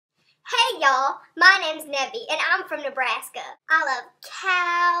y'all, my name's Nebby, and I'm from Nebraska. I love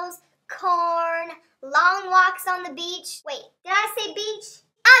cows, corn, long walks on the beach. Wait, did I say beach?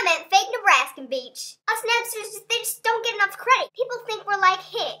 I meant fake Nebraskan beach. Us Nebsters, they just don't get enough credit. People think we're like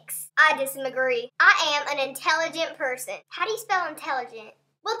hicks. I disagree. I am an intelligent person. How do you spell intelligent?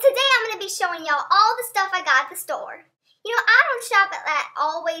 Well, today I'm going to be showing y'all all the stuff I got at the store. You know, I don't shop at that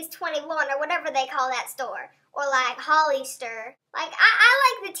Always 21 or whatever they call that store. Or like Hollister. Like,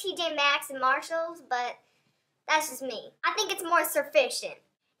 I like the TJ Maxx and Marshalls, but that's just me. I think it's more sufficient.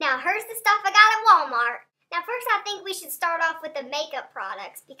 Now, here's the stuff I got at Walmart. Now, first I think we should start off with the makeup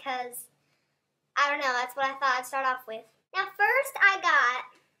products because, I don't know, that's what I thought I'd start off with. Now, first I got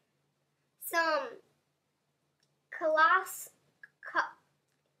some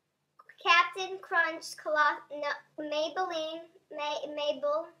Captain Crunch Maybelline,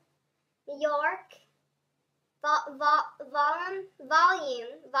 New York,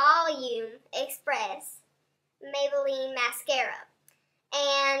 Volume Express Maybelline mascara.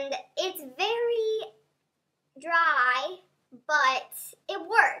 And it's very dry, but it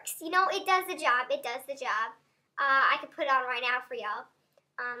works. You know, it does the job. It does the job. I could put it on right now for y'all.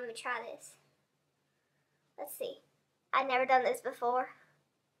 Let me try this. Let's see. I've never done this before.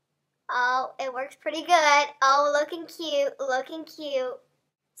 Oh, it works pretty good. Oh, looking cute, looking cute.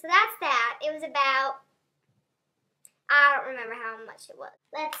 So that's that. It was about, I don't remember how much it was.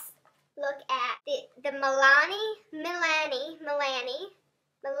 Let's look at the Milani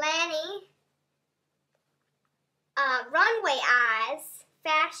Runway Eyes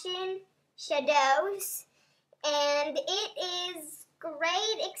Fashion Shadows, and it is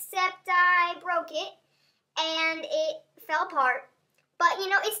great except I broke it and it fell apart. But, you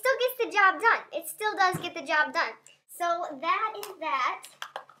know, it still gets the job done. It still does get the job done. So that is that.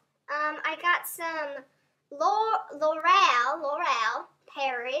 I got some L'Oreal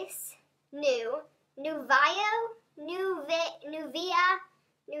Paris Nuvia,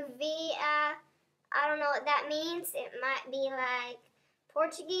 I don't know what that means. It might be like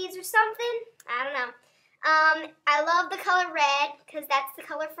Portuguese or something. I don't know. I love the color red because that's the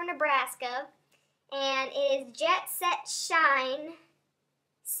color for Nebraska. And it is Jet Set Shine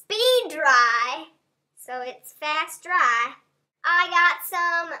Speed Dry, so it's fast dry. I got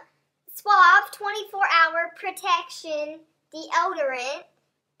some Suave 24-hour protection deodorant,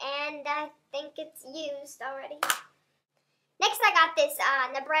 and I think it's used already. Next, I got this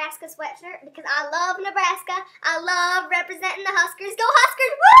Nebraska sweatshirt because I love Nebraska. I love representing the Huskers. Go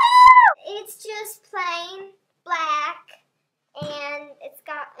Huskers! Woo! It's just plain black, and it's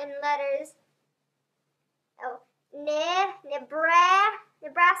got in letters. Oh,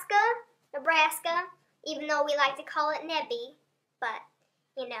 Nebraska, even though we like to call it Nebby, but,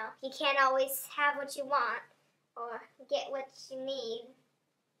 you know, you can't always have what you want or get what you need.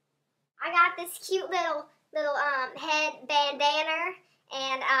 I got this cute little head bandana,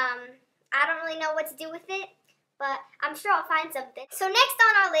 and I don't really know what to do with it, but I'm sure I'll find something. So next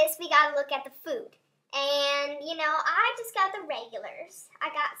on our list, we gotta look at the food. And, you know, I just got the regulars. I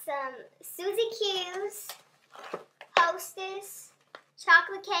got some Suzy Q's Hostess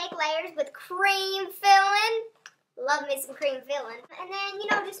chocolate cake layers with cream filling. Love me some cream filling. And then, you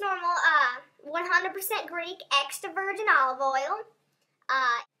know, just normal 100% Greek extra virgin olive oil.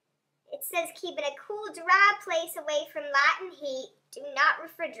 It says keep in a cool, dry place away from light and heat. Do not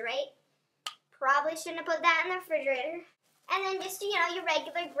refrigerate. Probably shouldn't have put that in the refrigerator. And then just, you know, your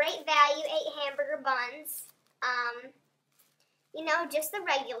regular Great Value 8 hamburger buns. You know, just the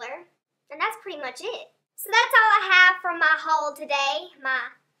regular. And that's pretty much it. So that's all I have for my haul today.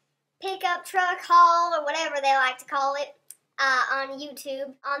 My pickup truck haul, or whatever they like to call it, on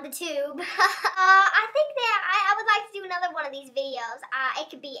YouTube, on the tube. I think that I would like to do another one of these videos. It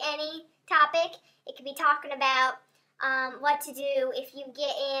could be any topic. It could be talking about what to do if you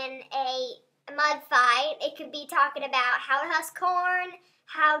get in a mud fight. It could be talking about how to husk corn,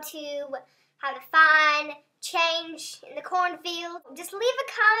 how to find change in the cornfield. Just leave a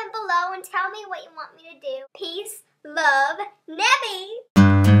comment below and tell me what you want me to do. Peace, love,